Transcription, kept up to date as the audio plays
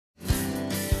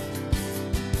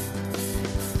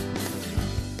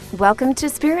Welcome to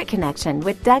Spirit Connection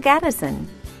with Doug Addison.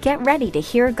 Get ready to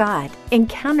hear God,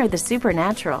 encounter the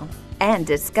supernatural, and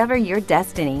discover your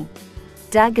destiny.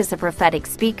 Doug is a prophetic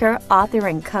speaker, author,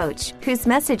 and coach whose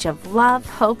message of love,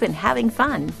 hope, and having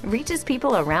fun reaches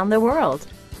people around the world.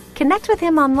 Connect with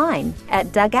him online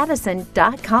at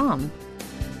DougAddison.com.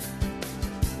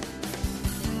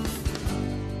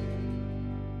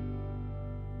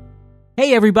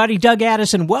 Hey everybody, Doug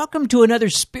Addison. Welcome to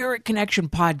another Spirit Connection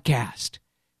podcast.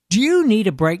 Do you need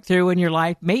a breakthrough in your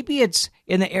life? Maybe it's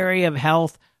in the area of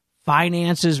health,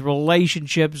 finances,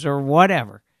 relationships, or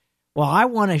whatever. Well, I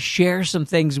want to share some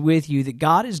things with you that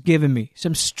God has given me,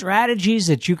 some strategies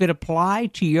that you could apply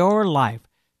to your life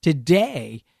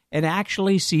today and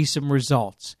actually see some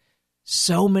results.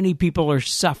 So many people are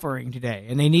suffering today,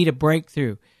 and they need a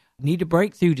breakthrough. Need to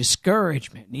break through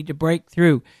discouragement, need to break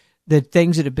through the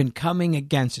things that have been coming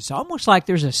against us. Almost like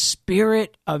there's a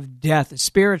spirit of death, a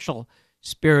spiritual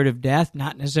spirit of death,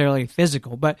 not necessarily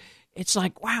physical, but it's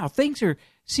like, wow, things are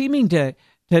seeming to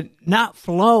not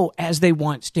flow as they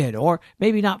once did, or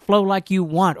maybe not flow like you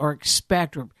want or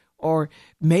expect, or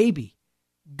maybe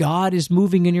God is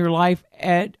moving in your life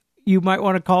and you might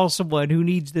want to call someone who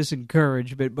needs this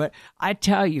encouragement. But I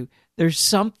tell you, there's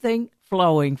something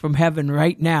flowing from heaven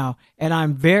right now, and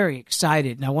I'm very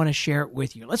excited, and I want to share it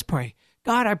with you. Let's pray.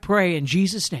 God, I pray in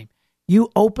Jesus' name,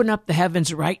 you open up the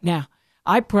heavens right now.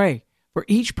 I pray for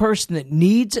each person that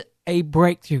needs a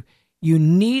breakthrough. You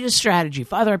need a strategy.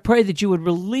 Father, I pray that you would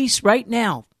release right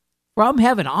now from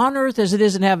heaven, on earth as it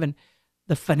is in heaven,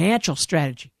 the financial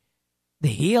strategy, the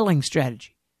healing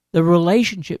strategy, the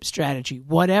relationship strategy,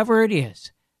 whatever it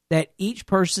is that each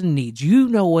person needs. You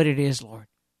know what it is, Lord.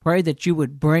 Pray that you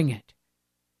would bring it.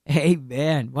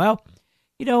 Amen. Well,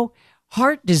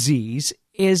 heart disease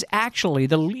is actually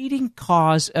the leading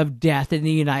cause of death in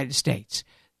the United States.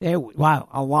 Wow,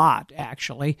 a lot,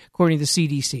 actually, according to the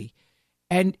CDC.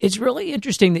 And it's really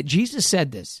interesting that Jesus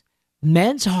said this.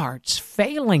 Men's hearts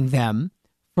failing them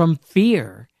from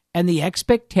fear and the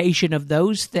expectation of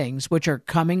those things which are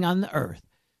coming on the earth,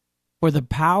 for the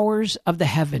powers of the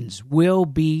heavens will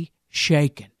be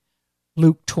shaken.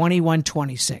 Luke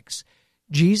 21:26.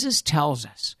 Jesus tells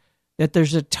us that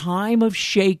there's a time of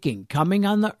shaking coming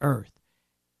on the earth,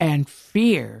 and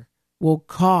fear will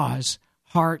cause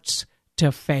hearts to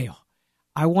fail.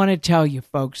 I want to tell you,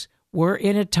 folks, we're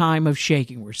in a time of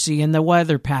shaking. We're seeing the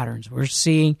weather patterns. We're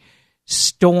seeing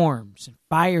storms and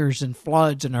fires and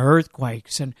floods and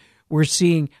earthquakes, and we're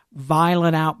seeing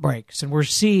violent outbreaks, and we're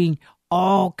seeing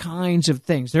all kinds of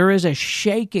things. There is a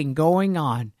shaking going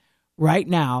on right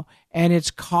now, and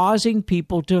it's causing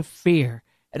people to fear.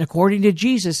 And according to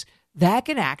Jesus, that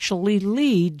can actually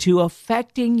lead to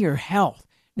affecting your health.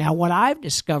 Now, what I've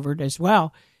discovered as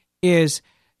well is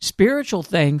spiritual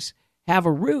things have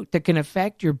a root that can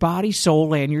affect your body,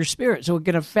 soul, and your spirit. So it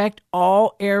can affect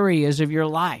all areas of your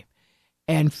life.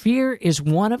 And fear is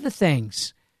one of the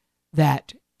things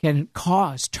that can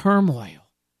cause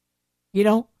turmoil.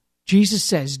 Jesus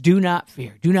says, do not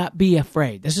fear. Do not be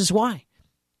afraid. This is why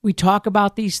we talk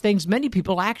about these things. Many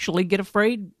people actually get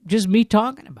afraid just me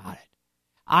talking about it.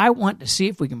 I want to see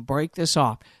if we can break this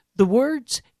off. The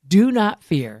words do not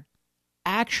fear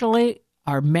actually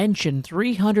are mentioned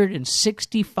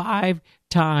 365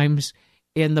 times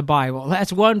in the Bible.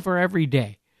 That's one for every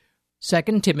day.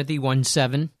 2 Timothy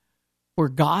 1:7, for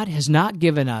God has not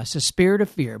given us a spirit of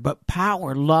fear, but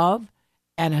power, love,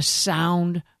 and a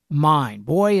sound mind.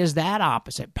 Boy, is that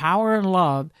opposite. Power and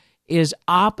love is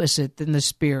opposite than the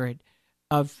spirit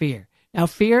of fear. Now,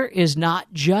 fear is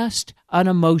not just an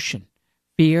emotion.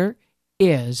 Fear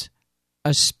is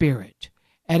a spirit,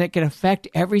 and it can affect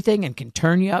everything and can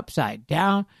turn you upside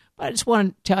down. But I just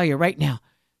want to tell you right now,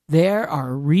 there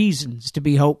are reasons to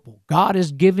be hopeful. God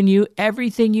has given you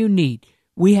everything you need.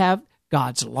 We have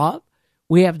God's love.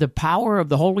 We have the power of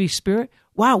the Holy Spirit.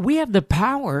 Wow, we have the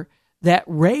power that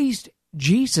raised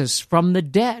Jesus from the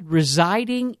dead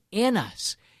residing in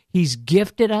us. He's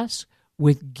gifted us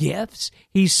with gifts.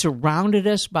 He's surrounded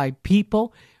us by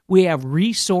people. We have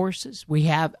resources. We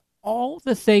have all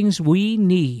the things we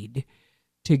need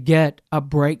to get a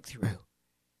breakthrough.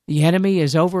 The enemy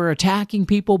is over-attacking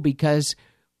people because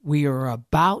we are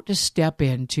about to step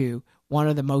into one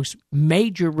of the most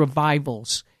major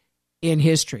revivals in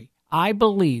history. I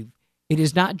believe it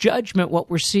is not judgment what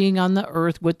we're seeing on the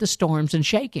earth with the storms and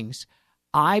shakings.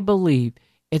 I believe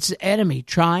it's the enemy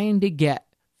trying to get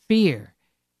fear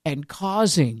and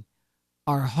causing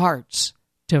our hearts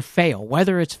to fail,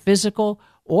 whether it's physical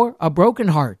or a broken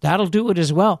heart. That'll do it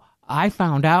as well. I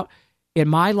found out in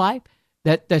my life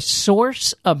that the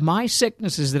source of my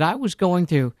sicknesses that I was going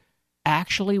through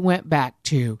actually went back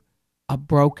to a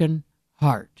broken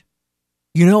heart.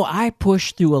 You know, I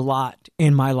pushed through a lot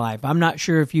in my life. I'm not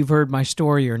sure if you've heard my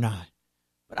story or not,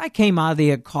 but I came out of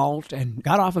the occult and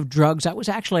got off of drugs. I was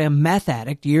actually a meth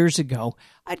addict years ago.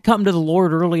 I'd come to the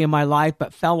Lord early in my life,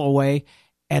 but fell away,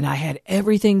 and I had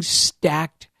everything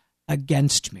stacked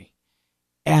against me.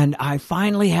 And I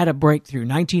finally had a breakthrough.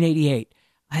 1988,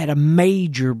 I had a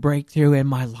major breakthrough in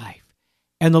my life.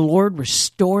 And the Lord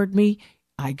restored me.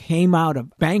 I came out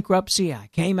of bankruptcy. I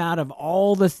came out of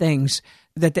all the things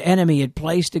that the enemy had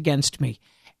placed against me.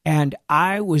 And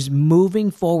I was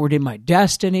moving forward in my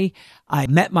destiny. I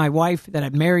met my wife that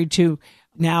I'm married to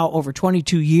now over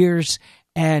 22 years.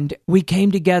 And we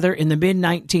came together in the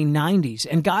mid-1990s.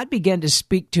 And God began to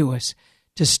speak to us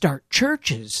to start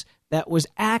churches that was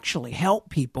actually help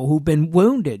people who've been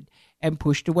wounded and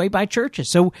pushed away by churches.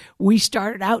 So we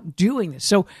started out doing this.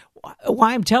 So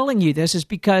why I'm telling you this is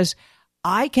because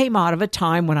I came out of a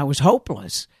time when I was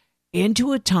hopeless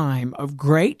into a time of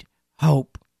great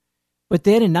hope. But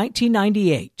then in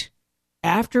 1998,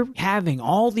 after having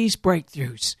all these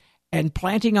breakthroughs and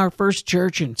planting our first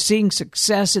church and seeing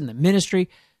success in the ministry,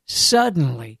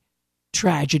 suddenly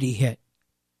tragedy hit.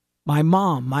 My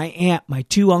mom, my aunt, my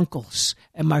two uncles,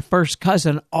 and my first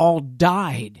cousin all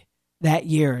died that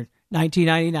year,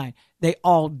 1999. They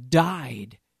all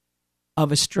died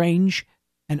of a strange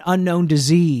and unknown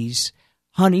disease,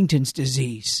 Huntington's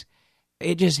disease.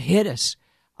 It just hit us.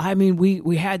 I mean,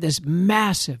 we had this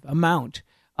massive amount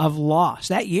of loss.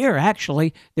 That year,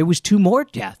 actually, there was 2 more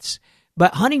deaths.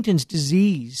 But Huntington's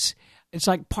disease, it's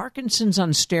like Parkinson's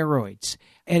on steroids.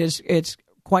 And it's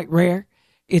quite rare.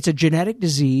 It's a genetic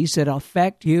disease that'll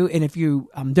affect you. And if you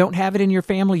don't have it in your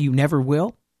family, you never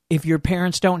will. If your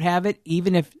parents don't have it,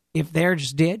 even if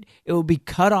theirs did, it will be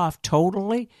cut off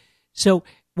totally. So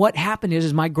what happened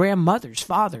is my grandmother's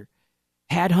father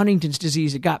had Huntington's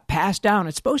disease. It got passed down.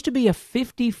 It's supposed to be a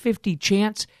 50-50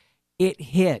 chance. It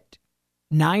hit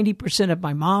 90% of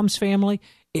my mom's family.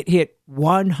 It hit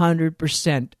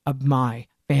 100% of my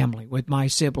family with my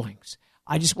siblings.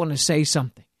 I just want to say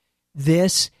something.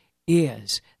 This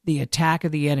is the attack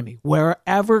of the enemy.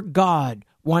 Wherever God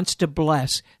wants to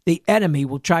bless, the enemy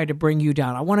will try to bring you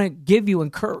down. I want to give you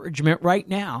encouragement right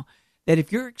now that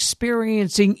if you're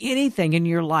experiencing anything in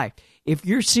your life, if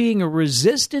you're seeing a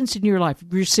resistance in your life,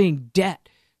 if you're seeing debt,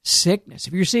 sickness,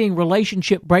 if you're seeing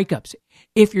relationship breakups,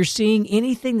 if you're seeing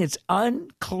anything that's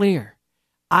unclear,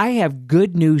 I have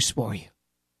good news for you.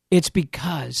 It's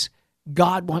because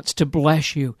God wants to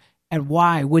bless you. And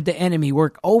why would the enemy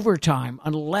work overtime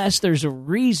unless there's a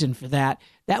reason for that?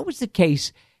 That was the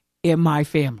case in my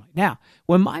family. Now,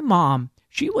 when my mom,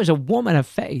 she was a woman of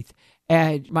faith,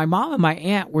 and my mom and my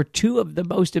aunt were 2 of the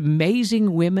most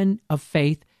amazing women of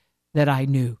faith that I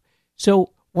knew.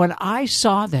 So when I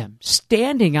saw them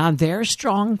standing on their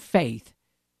strong faith,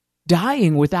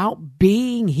 dying without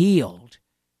being healed,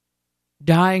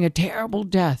 dying a terrible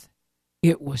death,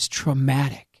 it was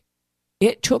traumatic.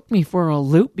 It took me for a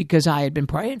loop because I had been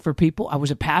praying for people. I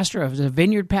was a pastor. I was a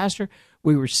vineyard pastor.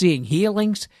 We were seeing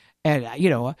healings. And,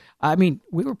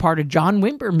 we were part of John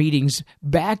Wimber meetings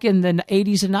back in the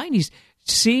 80s and 90s,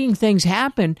 seeing things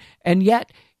happen. And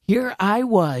yet here I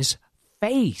was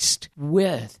faced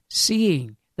with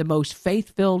seeing the most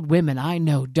faith-filled women I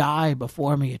know die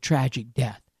before me a tragic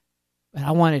death. But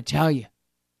I want to tell you,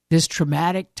 this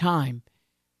traumatic time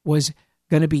was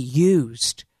going to be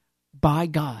used by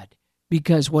God.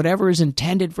 Because whatever is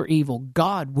intended for evil,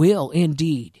 God will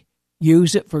indeed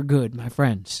use it for good, my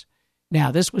friends.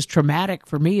 Now, this was traumatic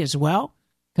for me as well,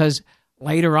 because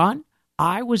later on,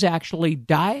 I was actually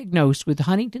diagnosed with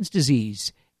Huntington's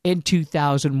disease in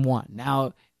 2001.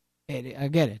 Now,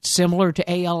 it's similar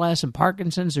to ALS and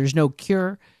Parkinson's. There's no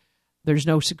cure. There's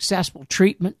no successful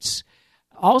treatments.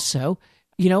 Also,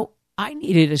 I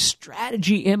needed a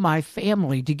strategy in my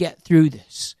family to get through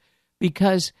this,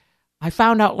 because I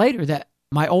found out later that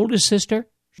my oldest sister,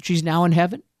 she's now in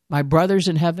heaven, my brother's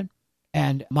in heaven,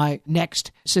 and my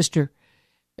next sister,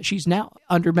 she's now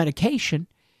under medication,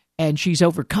 and she's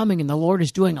overcoming, and the Lord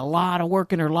is doing a lot of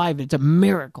work in her life. It's a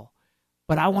miracle.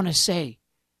 But I want to say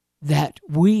that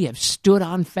we have stood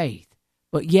on faith,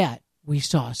 but yet we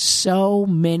saw so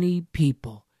many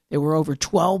people. There were over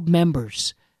 12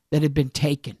 members that had been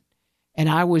taken, and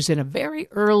I was in a very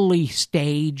early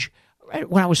stage.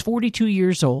 When I was 42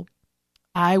 years old,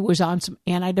 I was on some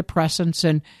antidepressants,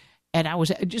 and I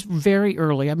was just very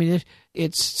early. I mean,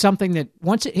 it's something that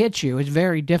once it hits you, it's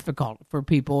very difficult for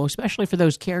people, especially for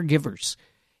those caregivers.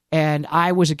 And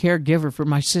I was a caregiver for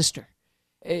my sister.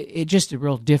 It just a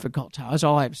real difficult time. That's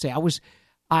all I have to say.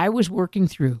 I was working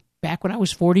through, back when I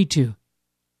was 42,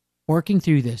 working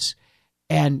through this.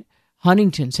 And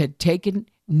Huntington's had taken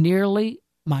nearly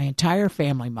my entire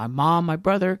family, my mom, my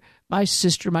brother, my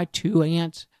sister, my 2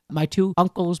 aunts, my 2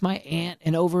 uncles, my aunt,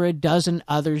 and over a dozen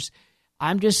others.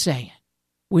 I'm just saying,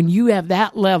 when you have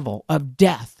that level of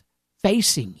death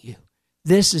facing you,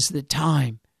 this is the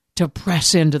time to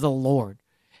press into the Lord.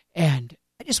 And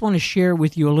I just want to share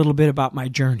with you a little bit about my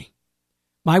journey.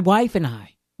 My wife and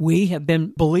I, we have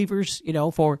been believers,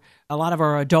 for a lot of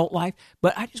our adult life,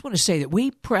 but I just want to say that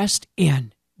we pressed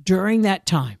in during that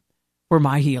time for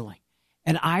my healing.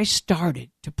 And I started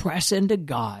to press into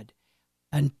God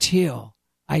until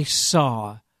I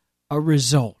saw a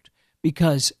result,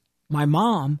 because my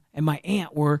mom and my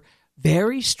aunt were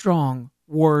very strong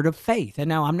word of faith. And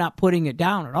now I'm not putting it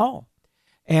down at all.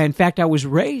 And in fact, I was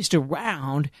raised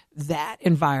around that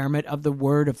environment of the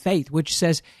word of faith, which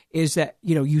says is that,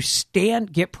 you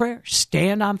get prayer,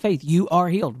 stand on faith. You are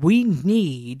healed. We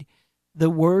need the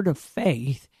word of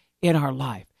faith in our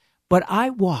life. But I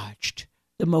watched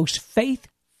the most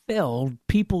faith-filled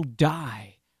people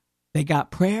die. They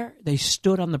got prayer. They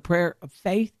stood on the prayer of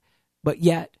faith, but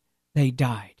yet they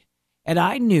died. And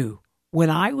I knew when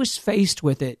I was faced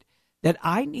with it that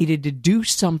I needed to do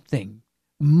something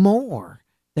more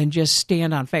than just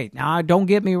stand on faith. Now, don't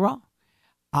get me wrong.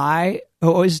 I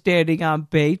was standing on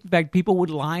faith. In fact, people would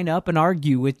line up and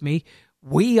argue with me.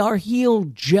 We are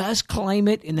healed. Just claim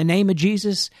it in the name of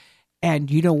Jesus. And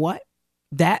you know what?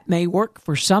 That may work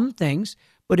for some things,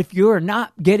 but if you're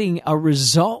not getting a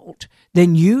result,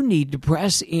 then you need to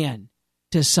press in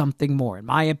to something more. In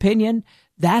my opinion,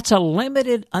 that's a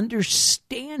limited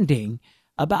understanding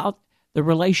about the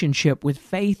relationship with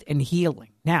faith and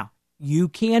healing. Now, you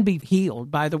can be healed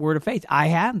by the word of faith. I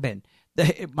have been.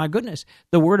 My goodness,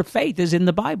 the word of faith is in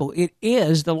the Bible. It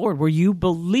is the Lord, where you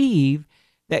believe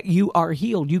that you are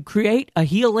healed. You create a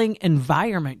healing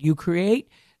environment. You create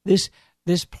this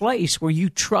place where you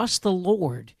trust the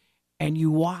Lord and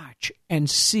you watch and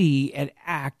see and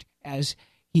act as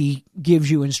he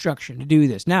gives you instruction to do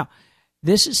this. Now,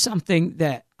 this is something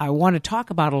that I want to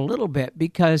talk about a little bit,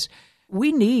 because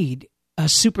we need a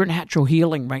supernatural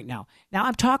healing right now. Now,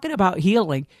 I'm talking about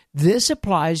healing. This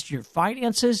applies to your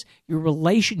finances, your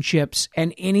relationships,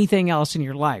 and anything else in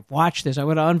your life. Watch this. I'm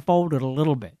going to unfold it a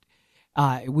little bit.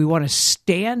 We want to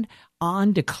stand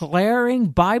on declaring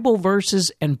Bible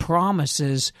verses and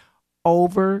promises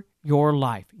over your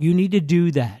life. You need to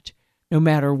do that no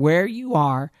matter where you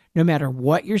are, no matter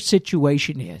what your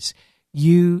situation is.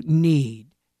 You need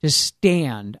to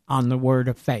stand on the word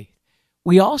of faith.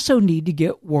 We also need to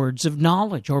get words of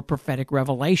knowledge or prophetic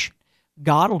revelation.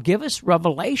 God will give us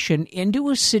revelation into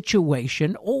a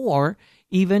situation or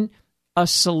even a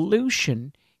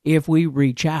solution if we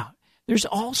reach out. There's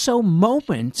also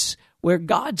moments where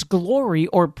God's glory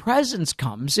or presence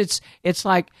comes. It's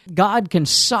like God can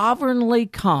sovereignly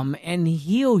come and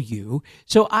heal you.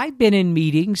 So I've been in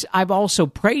meetings. I've also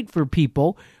prayed for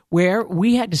people where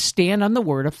we had to stand on the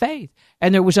word of faith.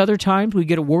 And there was other times we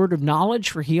get a word of knowledge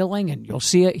for healing, and you'll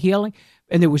see it healing.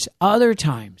 And there was other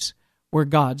times where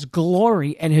God's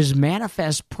glory and his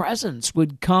manifest presence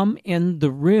would come in the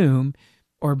room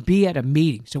or be at a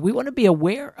meeting. So we want to be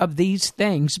aware of these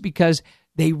things because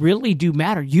they really do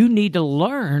matter. You need to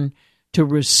learn to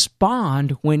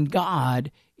respond when God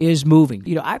is moving.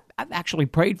 I've actually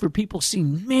prayed for people,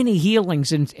 seen many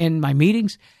healings in my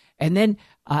meetings, and then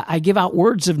I give out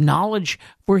words of knowledge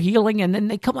for healing, and then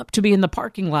they come up to me in the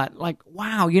parking lot like,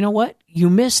 wow, you know what? You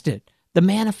missed it. The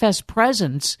manifest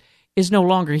presence is no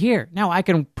longer here. Now, I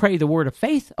can pray the word of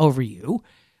faith over you,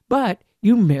 but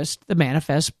you missed the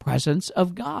manifest presence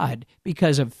of God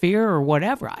because of fear or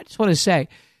whatever. I just want to say,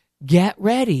 get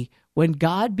ready. When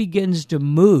God begins to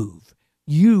move,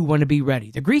 you want to be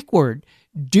ready. The Greek word,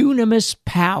 dunamis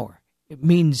power, it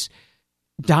means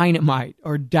dynamite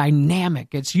or dynamic.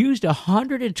 It's used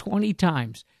 120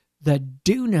 times. The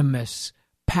dunamis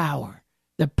power,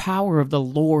 the power of the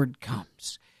Lord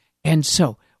comes. And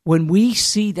so when we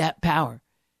see that power,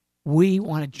 we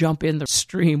want to jump in the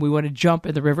stream. We want to jump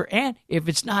in the river. And if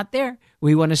it's not there,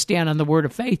 we want to stand on the word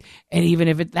of faith. And even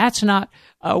if that's not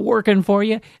working for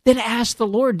you, then ask the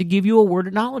Lord to give you a word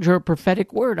of knowledge or a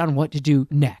prophetic word on what to do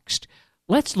next.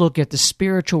 Let's look at the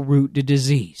spiritual root to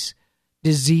disease.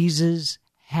 Diseases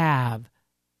have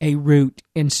a root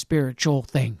in spiritual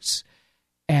things.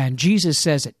 And Jesus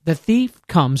says it. The thief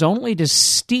comes only to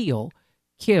steal,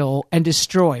 kill, and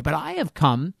destroy. But I have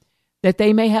come that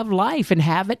they may have life and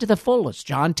have it to the fullest.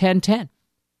 John 10:10.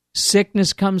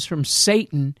 Sickness comes from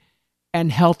Satan,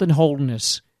 and health and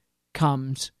wholeness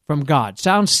comes from God.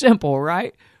 Sounds simple,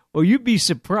 right? Well, you'd be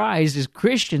surprised as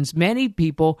Christians, many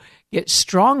people get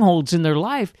strongholds in their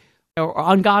life or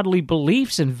ungodly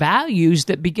beliefs and values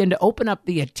that begin to open up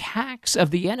the attacks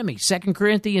of the enemy. 2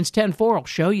 Corinthians 10:4 will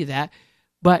show you that.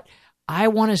 But I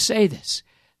want to say this,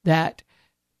 that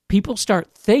people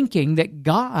start thinking that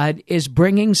God is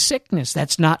bringing sickness.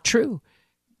 That's not true.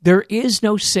 There is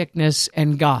no sickness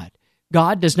in God.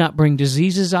 God does not bring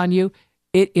diseases on you.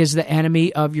 It is the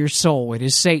enemy of your soul. It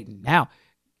is Satan. Now,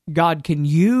 God can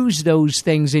use those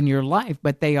things in your life,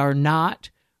 but they are not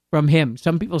from him.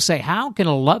 Some people say, how can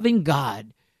a loving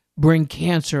God bring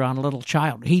cancer on a little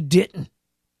child? He didn't.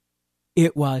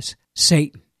 It was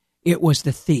Satan. It was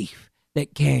the thief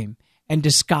that came and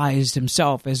disguised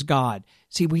himself as God.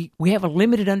 See, we have a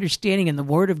limited understanding in the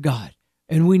Word of God,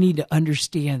 and we need to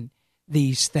understand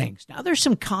these things. Now, there's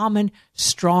some common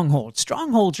strongholds.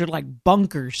 Strongholds are like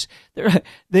bunkers.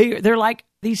 They're like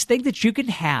these things that you can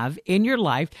have in your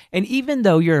life, and even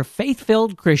though you're a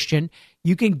faith-filled Christian,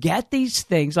 you can get these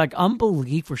things like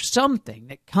unbelief or something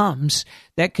that comes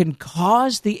that can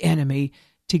cause the enemy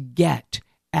to get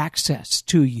access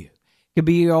to you. It could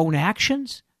be your own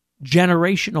actions,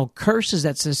 generational curses.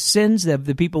 That's the sins that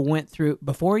the people went through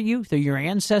before you, through your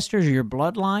ancestors or your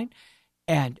bloodline.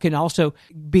 And can also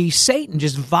be Satan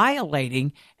just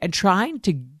violating and trying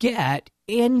to get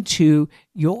into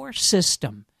your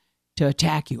system to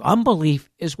attack you. Unbelief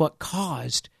is what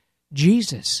caused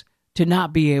Jesus to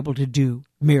not be able to do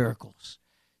miracles.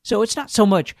 So it's not so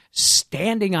much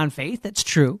standing on faith, that's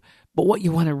true, but what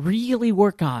you want to really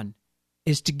work on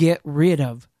is to get rid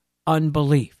of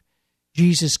unbelief.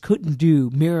 Jesus couldn't do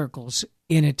miracles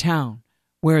in a town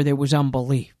where there was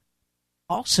unbelief.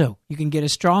 Also, you can get a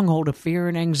stronghold of fear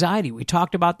and anxiety. We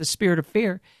talked about the spirit of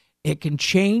fear. It can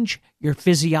change your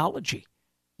physiology.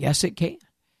 Yes, it can.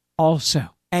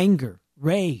 Also, anger,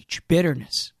 rage,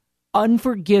 bitterness,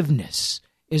 unforgiveness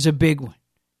is a big one.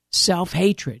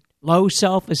 Self-hatred, low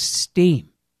self-esteem,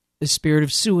 the spirit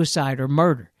of suicide or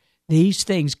murder. These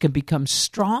things can become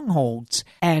strongholds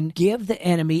and give the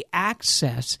enemy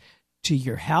access to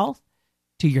your health,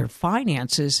 to your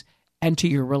finances, and to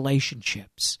your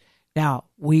relationships. Now,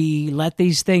 we let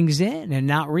these things in and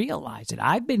not realize it.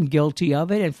 I've been guilty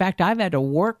of it. In fact, I've had to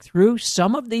work through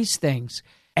some of these things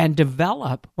and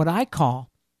develop what I call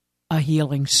a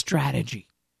healing strategy.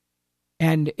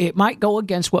 And it might go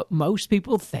against what most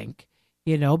people think,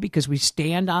 because we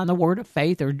stand on the word of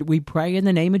faith or we pray in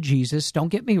the name of Jesus. Don't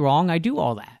get me wrong, I do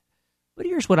all that. But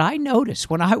here's what I noticed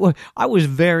when I was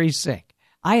very sick.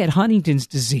 I had Huntington's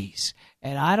disease,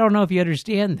 and I don't know if you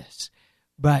understand this,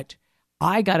 but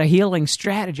I got a healing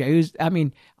strategy.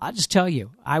 I'll just tell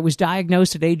you, I was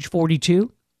diagnosed at age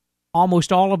 42.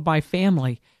 Almost all of my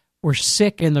family were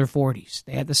sick in their 40s.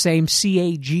 They had the same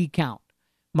CAG count.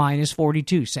 Mine is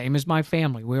 42, same as my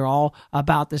family. We're all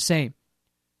about the same.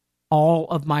 All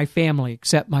of my family,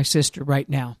 except my sister right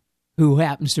now, who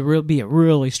happens to be a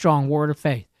really strong word of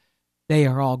faith, they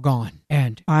are all gone.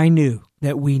 And I knew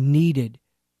that we needed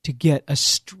to get a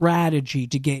strategy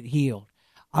to get healed.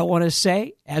 I want to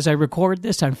say, as I record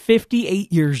this, I'm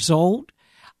 58 years old.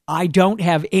 I don't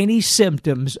have any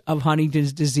symptoms of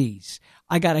Huntington's disease.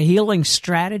 I got a healing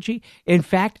strategy. In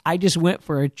fact, I just went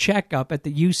for a checkup at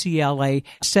the UCLA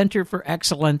Center for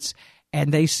Excellence,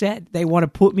 and they said they want to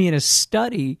put me in a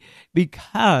study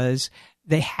because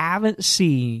they haven't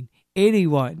seen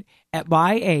anyone at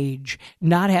my age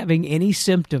not having any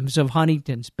symptoms of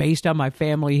Huntington's based on my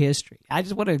family history. I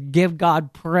just want to give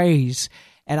God praise.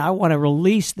 And I want to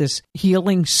release this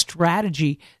healing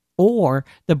strategy or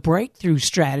the breakthrough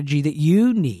strategy that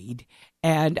you need.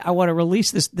 And I want to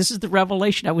release this. This is the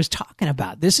revelation I was talking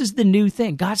about. This is the new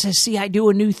thing. God says, see, I do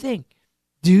a new thing.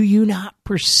 Do you not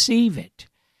perceive it?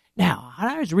 Now,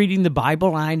 I was reading the Bible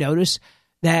and I noticed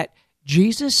that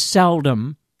Jesus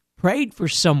seldom prayed for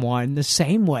someone the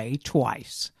same way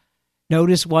twice.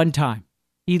 Notice one time,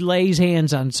 he lays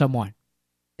hands on someone.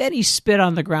 Then he spit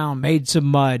on the ground, made some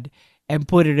mud, and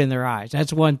put it in their eyes.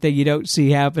 That's one thing you don't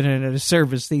see happening at a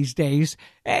service these days.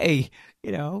 Hey,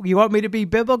 you want me to be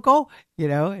biblical?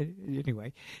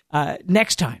 Anyway.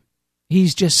 Next time,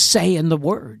 he's just saying the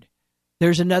word.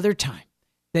 There's another time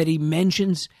that he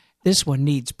mentions this one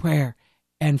needs prayer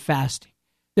and fasting.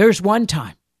 There's one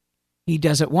time he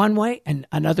does it one way, and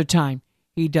another time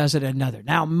he does it another.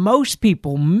 Now, most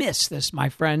people miss this, my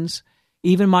friends.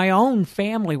 Even my own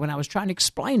family, when I was trying to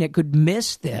explain it, could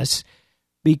miss this,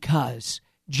 because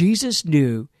Jesus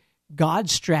knew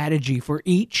God's strategy for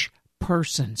each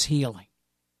person's healing.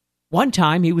 One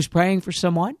time he was praying for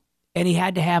someone, and he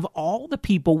had to have all the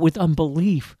people with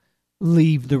unbelief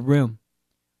leave the room.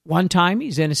 One time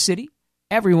he's in a city,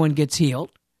 everyone gets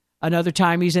healed. Another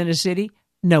time he's in a city,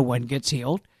 no one gets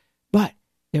healed. But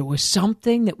there was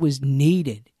something that was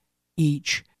needed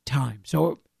each time.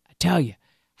 So I tell you,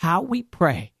 how we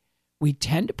pray, we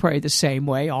tend to pray the same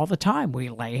way all the time. We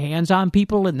lay hands on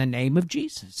people in the name of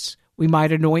Jesus. We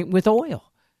might anoint with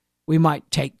oil. We might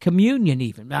take communion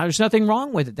even. Now, there's nothing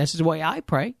wrong with it. This is the way I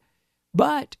pray.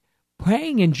 But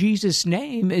praying in Jesus'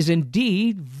 name is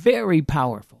indeed very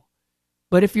powerful.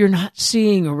 But if you're not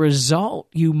seeing a result,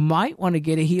 you might want to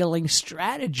get a healing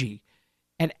strategy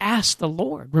and ask the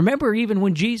Lord. Remember, even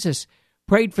when Jesus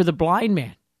prayed for the blind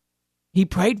man, he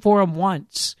prayed for him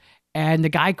once, and the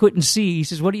guy couldn't see. He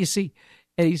says, "What do you see?"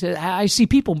 And he said, "I see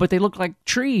people, but they look like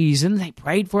trees." And they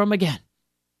prayed for him again.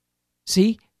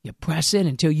 See, you press in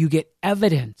until you get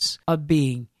evidence of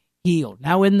being healed.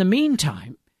 Now, in the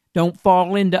meantime, don't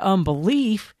fall into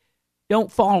unbelief.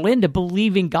 Don't fall into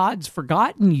believing God's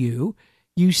forgotten you.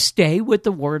 You stay with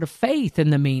the word of faith in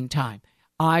the meantime.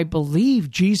 I believe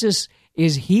Jesus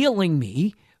is healing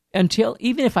me until,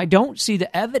 even if I don't see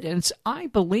the evidence, I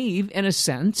believe, in a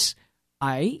sense,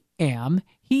 I am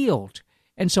healed.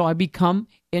 And so I become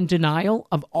in denial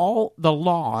of all the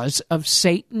laws of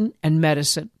Satan and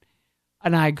medicine.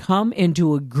 And I come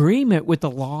into agreement with the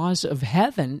laws of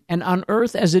heaven and on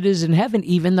earth as it is in heaven.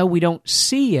 Even though we don't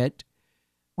see it,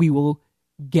 we will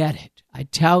get it. I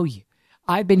tell you,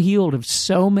 I've been healed of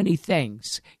so many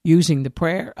things using the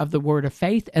prayer of the word of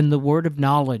faith and the word of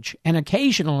knowledge, and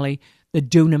occasionally the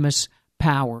dunamis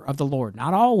power of the Lord.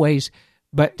 Not always,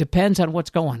 but depends on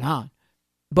what's going on.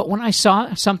 But when I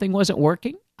saw something wasn't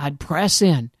working, I'd press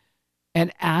in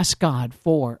and ask God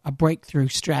for a breakthrough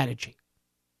strategy.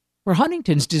 For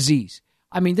Huntington's disease,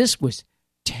 I mean, this was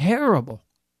terrible.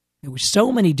 There were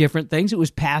so many different things. It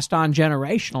was passed on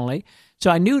generationally.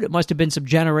 So I knew it must have been some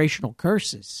generational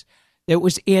curses that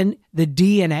was in the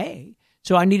DNA.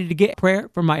 So I needed to get prayer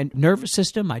for my nervous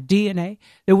system, my DNA.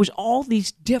 There was all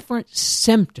these different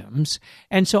symptoms.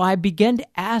 And so I began to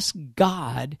ask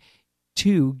God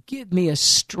to give me a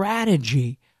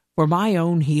strategy for my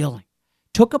own healing.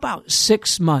 Took about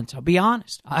 6 months. I'll be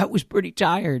honest. I was pretty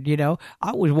tired,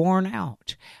 I was worn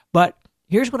out. But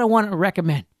here's what I want to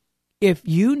recommend. If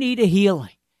you need a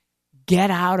healing,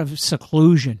 get out of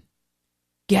seclusion.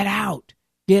 Get out.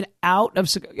 Get out of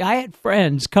seclusion. I had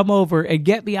friends come over and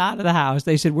get me out of the house.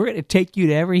 They said, "We're going to take you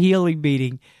to every healing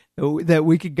meeting that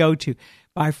we could go to."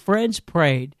 My friends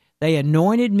prayed. They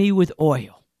anointed me with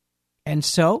oil. And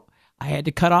so I had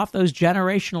to cut off those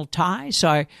generational ties.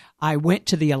 So I went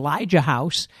to the Elijah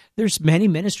House. There's many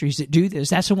ministries that do this.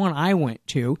 That's the one I went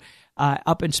to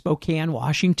up in Spokane,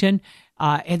 Washington.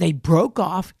 And they broke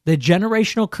off the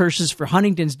generational curses for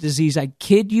Huntington's disease. I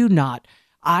kid you not.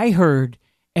 I heard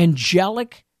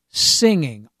angelic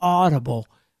singing audible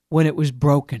when it was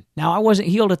broken. Now, I wasn't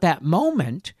healed at that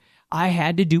moment. I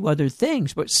had to do other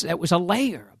things, but it was a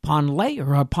layer upon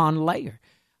layer upon layer.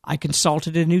 I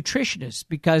consulted a nutritionist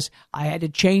because I had to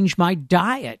change my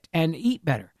diet and eat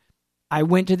better. I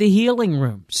went to the healing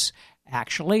rooms,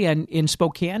 actually, and in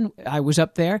Spokane, I was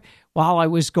up there. While I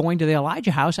was going to the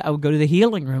Elijah House, I would go to the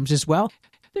healing rooms as well.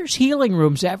 There's healing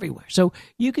rooms everywhere. So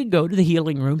you can go to the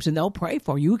healing rooms and they'll pray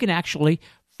for you. You can actually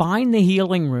find the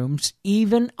healing rooms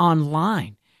even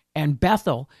online. And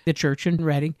Bethel, the church in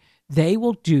Redding, they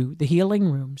will do the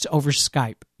healing rooms over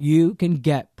Skype. You can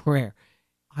get prayer.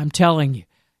 I'm telling you.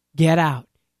 Get out.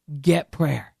 Get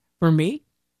prayer. For me,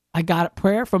 I got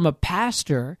prayer from a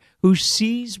pastor who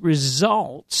sees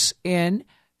results in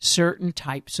certain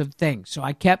types of things. So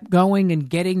I kept going and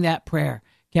getting that prayer,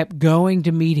 kept going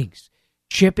to meetings,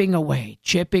 chipping away.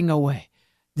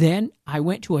 Then I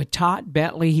went to a Todd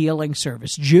Bentley healing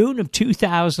service, June of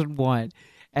 2001,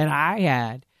 and I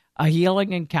had a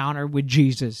healing encounter with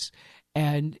Jesus.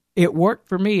 And it worked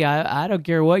for me. I don't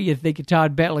care what you think of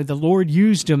Todd Bentley. The Lord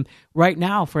used him. Right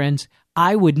now, friends,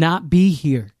 I would not be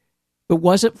here if it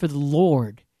wasn't for the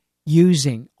Lord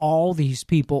using all these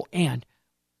people and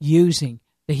using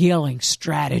the healing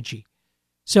strategy.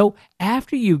 So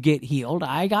after you get healed,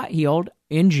 I got healed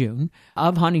in June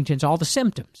of Huntington's, all the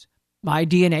symptoms. My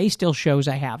DNA still shows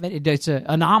I have it. It's an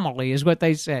anomaly is what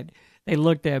they said. They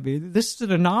looked at me. This is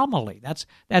an anomaly.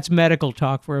 That's medical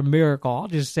talk for a miracle. I'll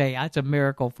just say that's a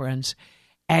miracle, friends.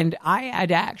 And I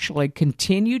had actually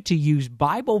continued to use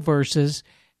Bible verses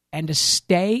and to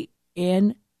stay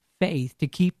in faith to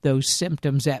keep those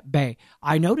symptoms at bay.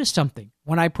 I noticed something.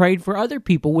 When I prayed for other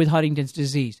people with Huntington's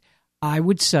disease, I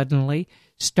would suddenly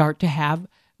start to have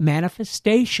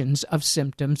manifestations of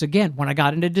symptoms again. When I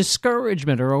got into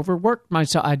discouragement or overworked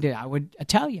myself, I would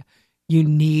tell you, you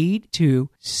need to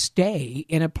stay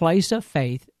in a place of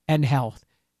faith and health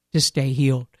to stay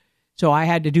healed. So I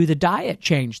had to do the diet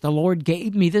change. The Lord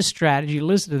gave me this strategy.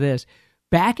 Listen to this.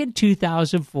 Back in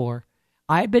 2004,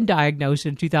 I had been diagnosed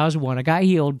in 2001. I got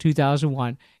healed in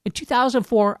 2001. In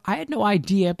 2004, I had no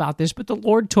idea about this, but the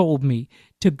Lord told me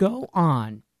to go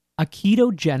on a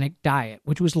ketogenic diet,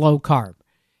 which was low carb.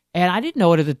 And I didn't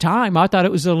know it at the time. I thought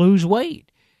it was to lose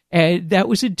weight. And that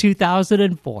was in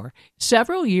 2004.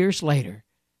 Several years later,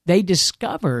 they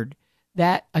discovered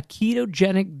that a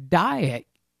ketogenic diet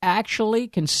actually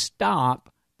can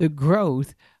stop the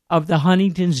growth of the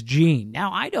Huntington's gene.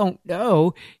 Now, I don't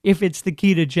know if it's the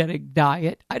ketogenic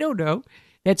diet. I don't know.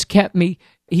 That's kept me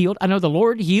healed. I know the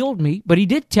Lord healed me, but he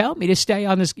did tell me to stay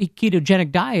on this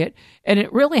ketogenic diet, and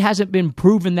it really hasn't been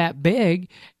proven that big,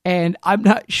 and I'm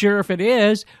not sure if it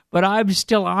is, but I'm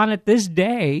still on it this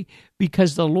day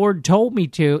because the Lord told me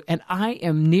to, and I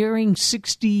am nearing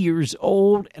 60 years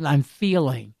old, and I'm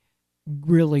feeling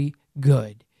really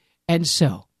good. And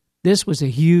so this was a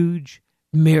huge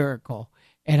miracle.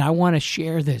 And I want to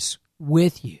share this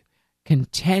with you,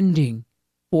 contending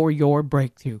for your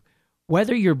breakthrough.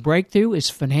 Whether your breakthrough is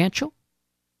financial,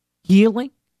 healing,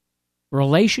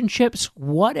 relationships,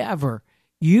 whatever,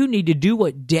 you need to do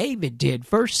what David did.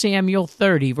 1 Samuel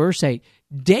 30, verse 8.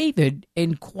 David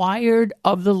inquired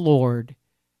of the Lord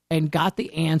and got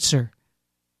the answer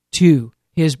to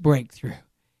his breakthrough.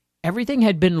 Everything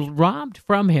had been robbed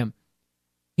from him.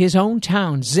 His own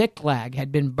town, Ziklag,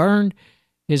 had been burned.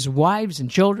 His wives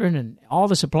and children and all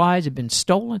the supplies had been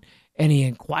stolen, and he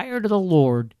inquired of the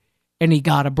Lord, and he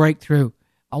got a breakthrough.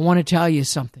 I want to tell you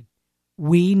something.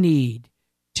 We need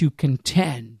to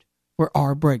contend for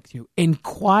our breakthrough.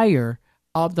 Inquire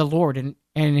of the Lord. And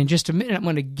in just a minute, I'm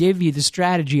going to give you the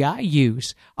strategy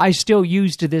I still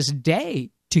use to this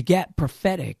day to get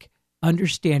prophetic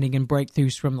understanding and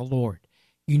breakthroughs from the Lord.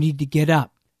 You need to get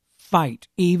up, fight,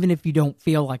 even if you don't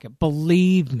feel like it.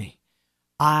 Believe me.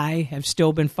 I have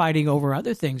still been fighting over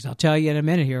other things. I'll tell you in a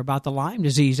minute here about the Lyme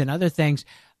disease and other things,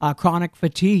 chronic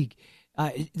fatigue,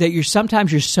 that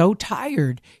sometimes you're so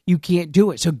tired you can't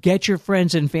do it. So get your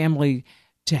friends and family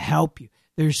to help you.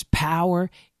 There's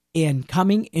power in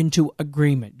coming into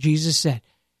agreement. Jesus said,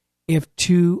 if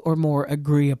two or more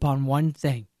agree upon one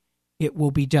thing, it will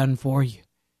be done for you.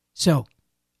 So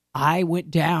I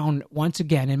went down once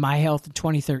again in my health in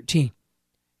 2013.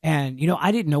 And,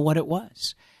 I didn't know what it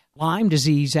was. Lyme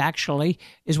disease, actually,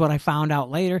 is what I found out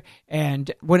later.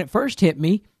 And when it first hit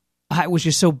me, I was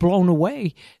just so blown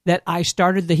away that I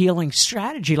started the healing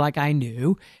strategy like I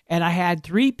knew. And I had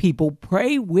 3 people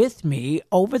pray with me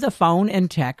over the phone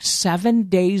and text 7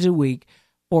 days a week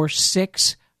for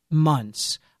 6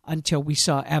 months until we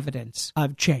saw evidence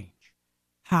of change.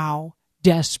 How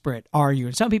desperate are you?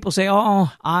 And some people say,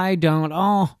 I don't.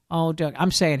 Doug.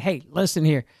 I'm saying, hey, listen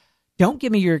here. Don't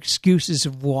give me your excuses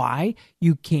of why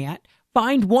you can't.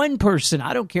 Find one person.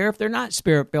 I don't care if they're not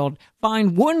spirit-filled.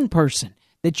 Find one person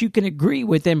that you can agree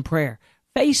with in prayer.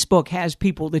 Facebook has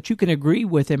people that you can agree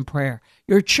with in prayer.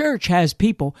 Your church has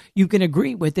people you can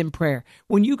agree with in prayer.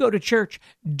 When you go to church,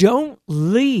 don't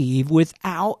leave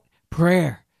without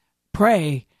prayer.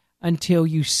 Pray until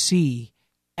you see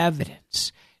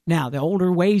evidence. Now, the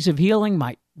older ways of healing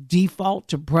might default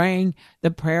to praying the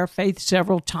prayer of faith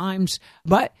several times,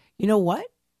 but you know what?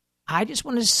 I just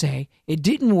want to say it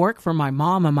didn't work for my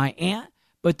mom and my aunt,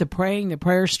 but the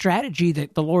prayer strategy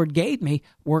that the Lord gave me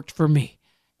worked for me.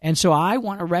 And so I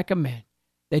want to recommend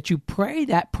that you pray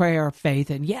that prayer of faith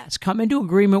and yes, come into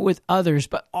agreement with others,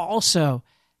 but also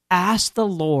ask the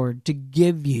Lord to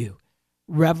give you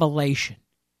revelation.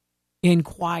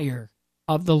 Inquire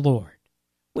of the Lord.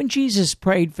 When Jesus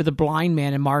prayed for the blind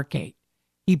man in Mark 8,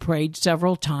 he prayed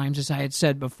several times, as I had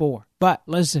said before. But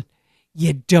listen,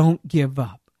 you don't give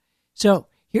up. So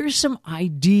here's some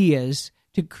ideas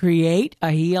to create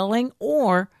a healing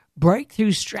or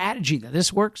breakthrough strategy. Now,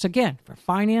 this works, again, for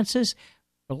finances,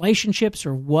 relationships,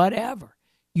 or whatever.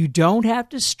 You don't have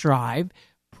to strive.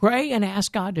 Pray and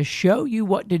ask God to show you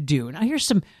what to do. Now, here's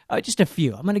some, just a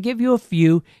few. I'm going to give you a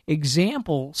few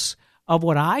examples of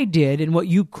what I did and what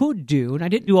you could do. And I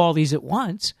didn't do all these at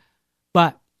once,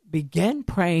 but begin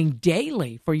praying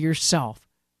daily for yourself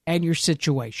and your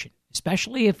situation.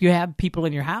 Especially if you have people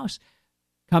in your house,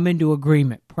 come into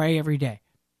agreement. Pray every day.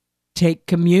 Take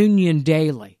communion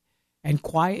daily and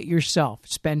quiet yourself.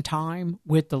 Spend time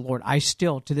with the Lord. I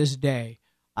still, to this day,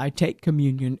 I take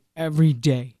communion every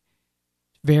day.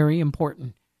 Very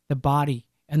important. The body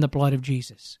and the blood of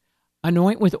Jesus.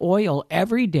 Anoint with oil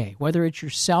every day, whether it's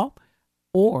yourself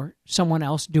or someone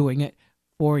else doing it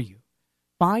for you.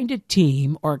 Find a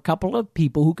team or a couple of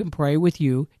people who can pray with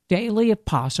you daily if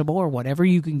possible, or whatever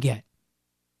you can get.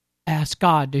 Ask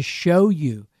God to show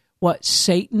you what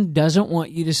Satan doesn't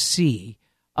want you to see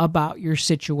about your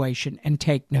situation and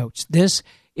take notes. This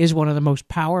is one of the most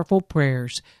powerful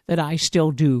prayers that I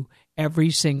still do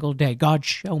every single day. God,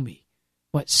 show me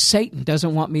what Satan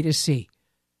doesn't want me to see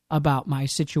about my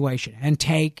situation, and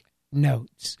take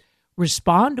notes.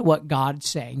 Respond to what God's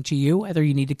saying to you, whether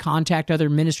you need to contact other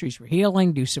ministries for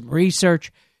healing, do some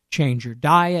research, change your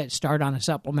diet, start on a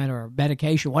supplement or a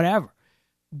medication, whatever.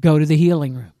 Go to the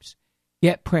healing rooms.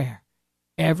 Get prayer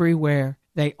everywhere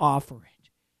they offer it.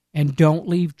 And don't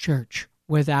leave church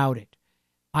without it.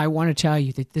 I want to tell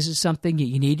you that this is something that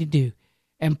you need to do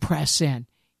and press in,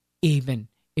 even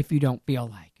if you don't feel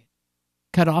like it.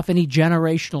 Cut off any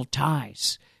generational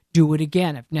ties. Do it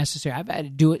again if necessary. I've had to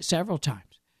do it several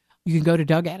times. You can go to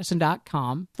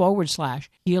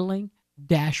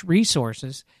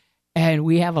DougAddison.com/healing-resources, and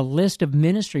we have a list of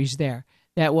ministries there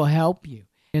that will help you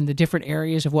in the different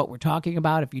areas of what we're talking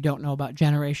about if you don't know about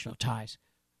generational ties.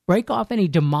 Break off any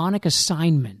demonic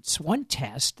assignments. One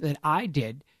test that I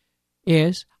did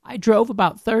is I drove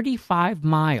about 35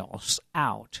 miles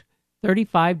out,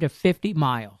 35 to 50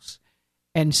 miles,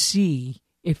 and see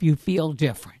if you feel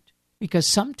different. Because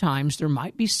sometimes there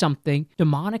might be something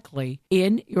demonically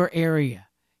in your area.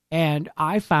 And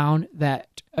I found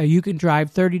that you can drive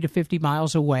 30 to 50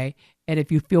 miles away, and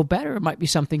if you feel better, it might be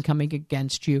something coming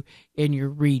against you in your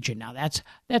region. Now,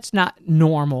 that's not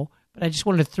normal, but I just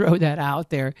wanted to throw that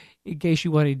out there in case you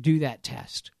want to do that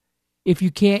test. If you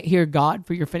can't hear God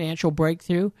for your financial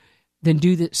breakthrough, then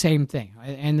do the same thing,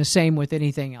 and the same with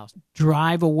anything else.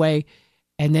 Drive away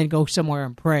and then go somewhere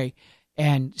and pray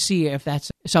and see if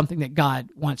that's something that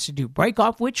God wants to do. Break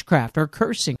off witchcraft or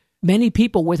cursing. Many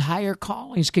people with higher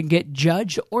callings can get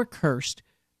judged or cursed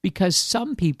because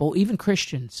some people, even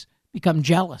Christians, become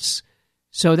jealous.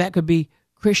 So that could be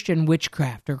Christian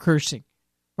witchcraft or cursing.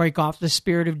 Break off the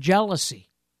spirit of jealousy.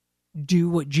 Do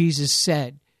what Jesus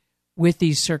said with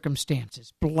these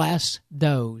circumstances. Bless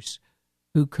those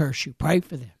who curse you. Pray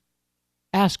for them.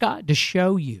 Ask God to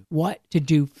show you what to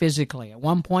do physically. At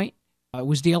one point, I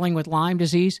was dealing with Lyme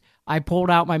disease. I pulled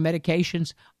out my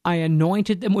medications. I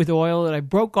anointed them with oil, and I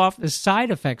broke off the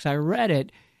side effects. I read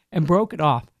it and broke it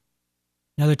off.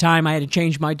 Another time, I had to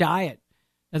change my diet.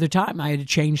 Another time, I had to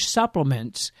change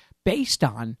supplements based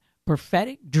on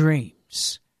prophetic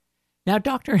dreams. Now,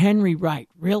 Dr. Henry Wright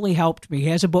really helped me. He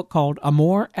has a book called A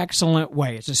More Excellent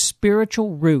Way. It's a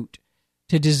spiritual route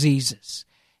to diseases.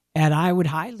 And I would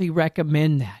highly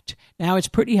recommend that. Now, it's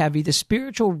pretty heavy. The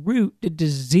spiritual route to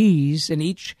disease, and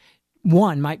each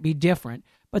one might be different.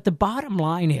 But the bottom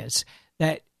line is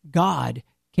that God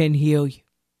can heal you.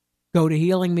 Go to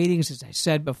healing meetings, as I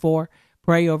said before.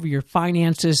 Pray over your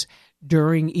finances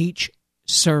during each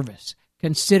service.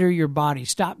 Consider your body.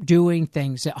 Stop doing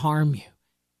things that harm you.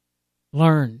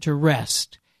 Learn to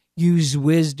rest. Use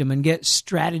wisdom and get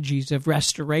strategies of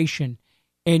restoration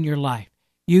in your life.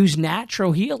 Use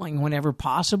natural healing whenever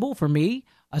possible. For me,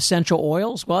 essential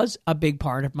oils was a big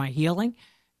part of my healing.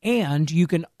 And you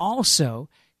can also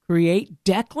create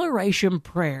declaration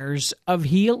prayers of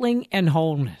healing and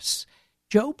wholeness.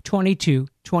 Job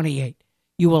 22:28.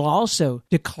 You will also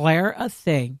declare a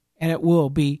thing, and it will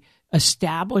be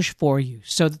established for you,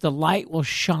 so that the light will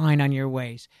shine on your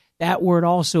ways. That word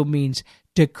also means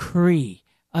decree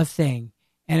a thing,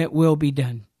 and it will be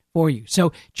done for you.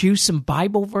 So choose some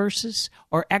Bible verses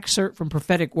or excerpt from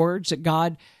prophetic words that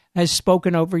God has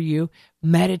spoken over you.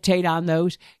 Meditate on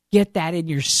those. Get that in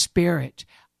your spirit.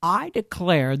 I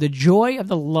declare the joy of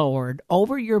the Lord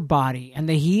over your body and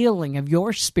the healing of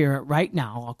your spirit right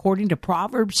now, according to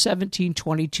Proverbs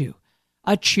 17:22.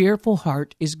 A cheerful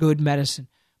heart is good medicine,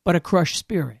 but a crushed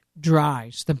spirit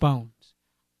dries the bones.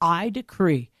 I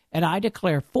decree and I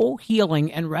declare full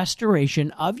healing and restoration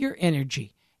of your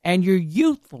energy and your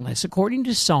youthfulness, according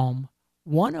to Psalm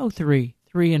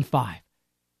 103:3-5.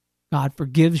 God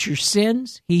forgives your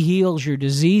sins, He heals your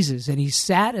diseases, and He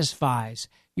satisfies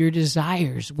your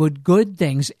desires with good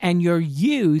things, and your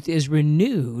youth is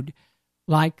renewed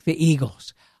like the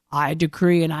eagles. I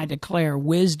decree and I declare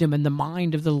wisdom in the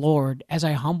mind of the Lord as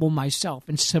I humble myself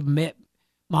and submit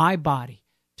my body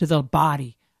to the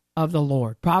body of the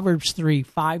Lord. Proverbs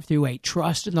 3:5-8.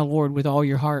 Trust in the Lord with all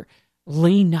your heart.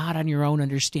 Lean not on your own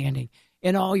understanding.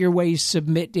 In all your ways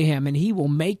submit to Him, and He will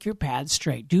make your paths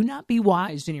straight. Do not be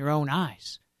wise in your own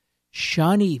eyes.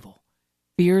 Shun evil.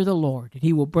 Fear the Lord, and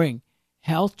He will bring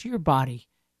health to your body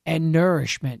and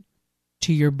nourishment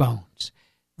to your bones.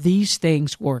 These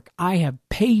things work. I have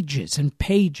pages and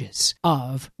pages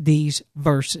of these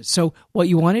verses. So what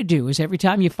you want to do is every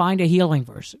time you find a healing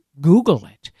verse, Google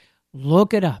it,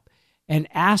 look it up, and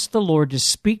ask the Lord to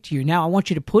speak to you. Now, I want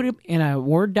you to put it in a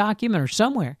Word document or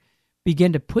somewhere.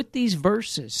 Begin to put these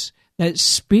verses that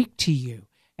speak to you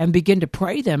and begin to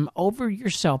pray them over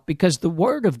yourself, because the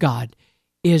Word of God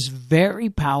is very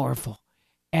powerful,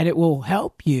 and it will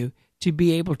help you to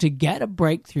be able to get a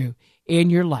breakthrough in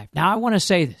your life. Now, I want to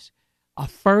say this, a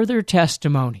further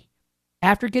testimony.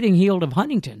 After getting healed of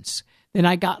Huntington's, then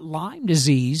I got Lyme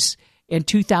disease in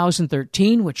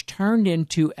 2013, which turned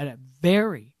into a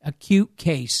very acute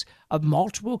case of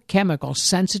multiple chemical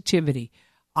sensitivity.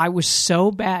 I was so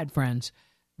bad, friends,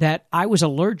 that I was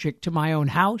allergic to my own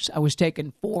house. I was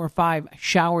taking 4 or 5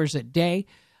 showers a day.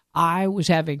 I was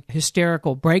having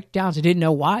hysterical breakdowns. I didn't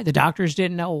know why. The doctors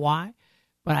didn't know why.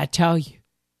 But I tell you,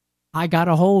 I got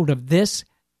a hold of this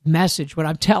message, what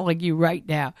I'm telling you right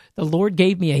now. The Lord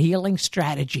gave me a healing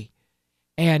strategy,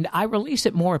 and I release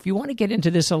it more. If you want to get into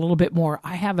this a little bit more,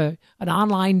 I have an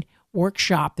online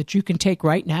workshop that you can take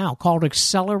right now called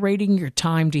Accelerating Your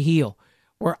Time to Heal,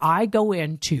 where I go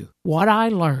into what I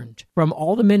learned from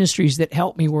all the ministries that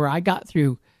helped me, where I got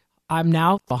through. I'm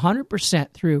now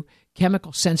 100% through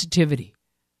chemical sensitivity.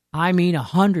 I mean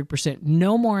 100%.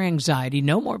 No more anxiety,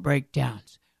 no more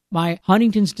breakdowns. My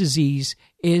Huntington's disease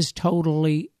is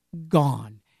totally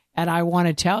gone. And I want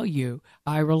to tell you,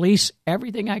 I release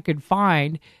everything I could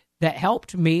find that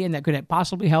helped me and that could have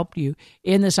possibly helped you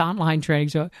in this online training.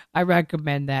 So I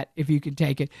recommend that if you can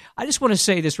take it. I just want to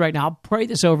say this right now. I'll pray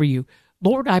this over you.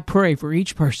 Lord, I pray for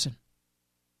each person,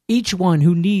 each one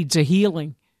who needs a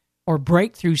healing or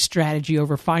breakthrough strategy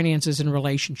over finances and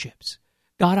relationships.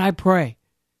 God, I pray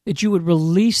that you would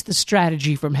release the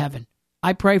strategy from heaven.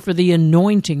 I pray for the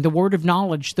anointing, the word of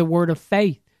knowledge, the word of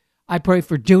faith. I pray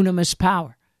for dunamis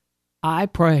power. I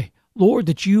pray, Lord,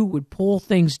 that you would pull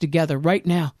things together right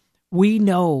now. We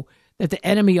know that the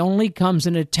enemy only comes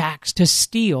and attacks to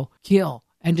steal, kill,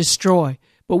 and destroy.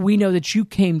 But we know that you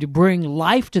came to bring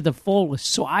life to the fullest.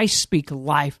 So I speak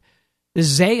life, the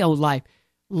Zeo life,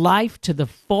 life to the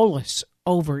fullest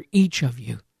over each of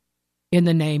you. In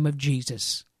the name of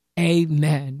Jesus.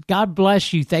 Amen. God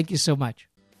bless you. Thank you so much.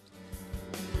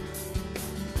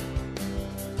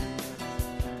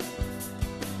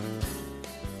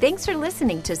 Thanks for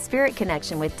listening to Spirit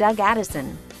Connection with Doug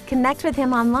Addison. Connect with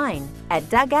him online at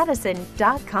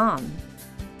DougAddison.com.